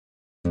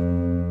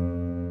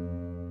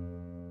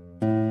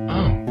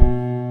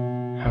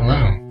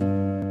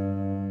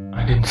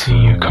can see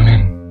you come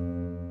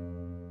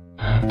in.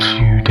 Perhaps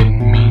you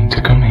didn't mean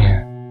to come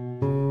here.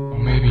 Or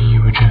maybe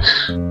you were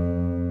just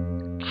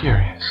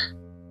curious.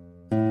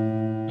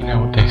 You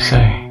know what they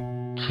say,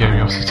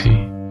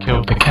 curiosity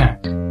killed the cat.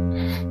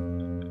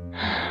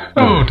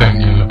 Oh, don't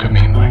you look at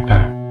me like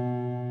that.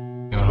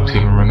 You're not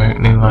even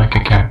remotely like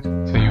a cat,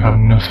 so you have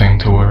nothing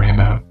to worry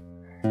about.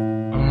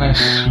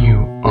 Unless you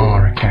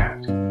are a cat.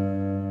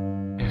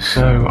 If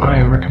so,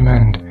 I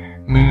recommend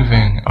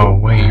moving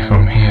away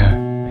from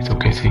here, little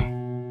kitty.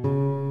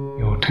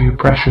 You're too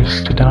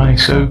precious to die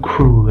so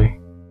cruelly.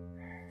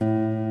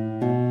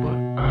 But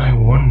I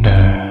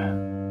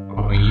wonder,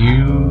 are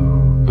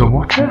you the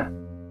watcher?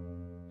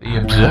 The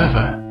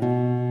observer?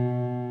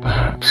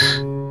 Perhaps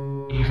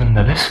even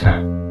the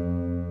listener?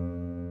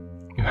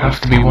 You have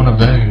to be one of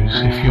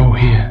those if you're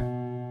here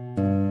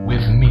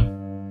with me.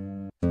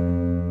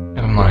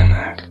 Never mind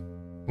that.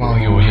 While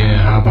you're here,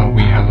 how about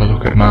we have a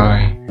look at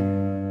my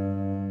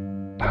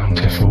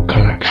bountiful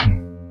collection?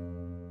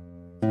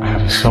 I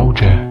have a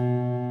soldier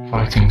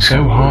fighting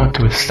so hard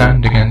to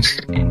withstand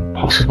against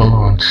impossible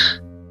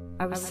odds.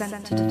 I was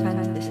sent to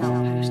defend this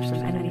outpost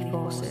from enemy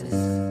forces.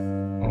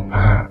 Or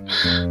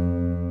perhaps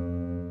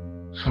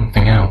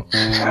something else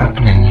is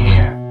happening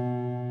here.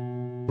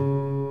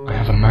 I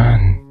have a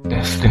man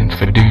destined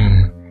for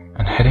doom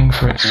and heading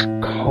for its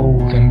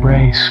cold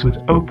embrace with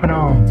open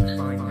arms.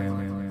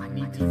 I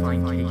need to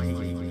find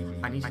Casey.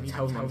 I need to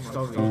tell my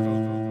story.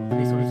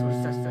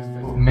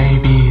 But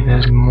maybe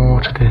there's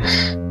more to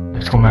this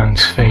little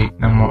man's fate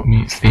than what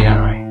meets the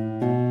eye.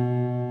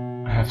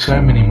 I have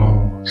so many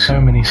more, so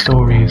many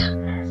stories,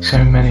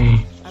 so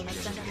many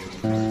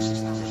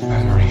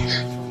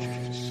memories.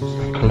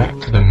 I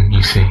collect them,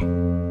 you see.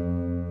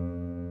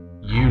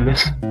 You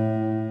listen,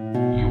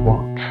 you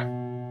watch,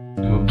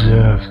 you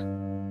observe,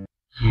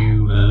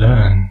 you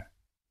learn.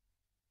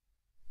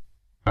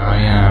 I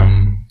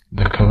am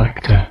the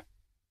collector.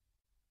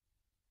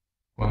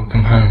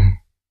 Welcome home.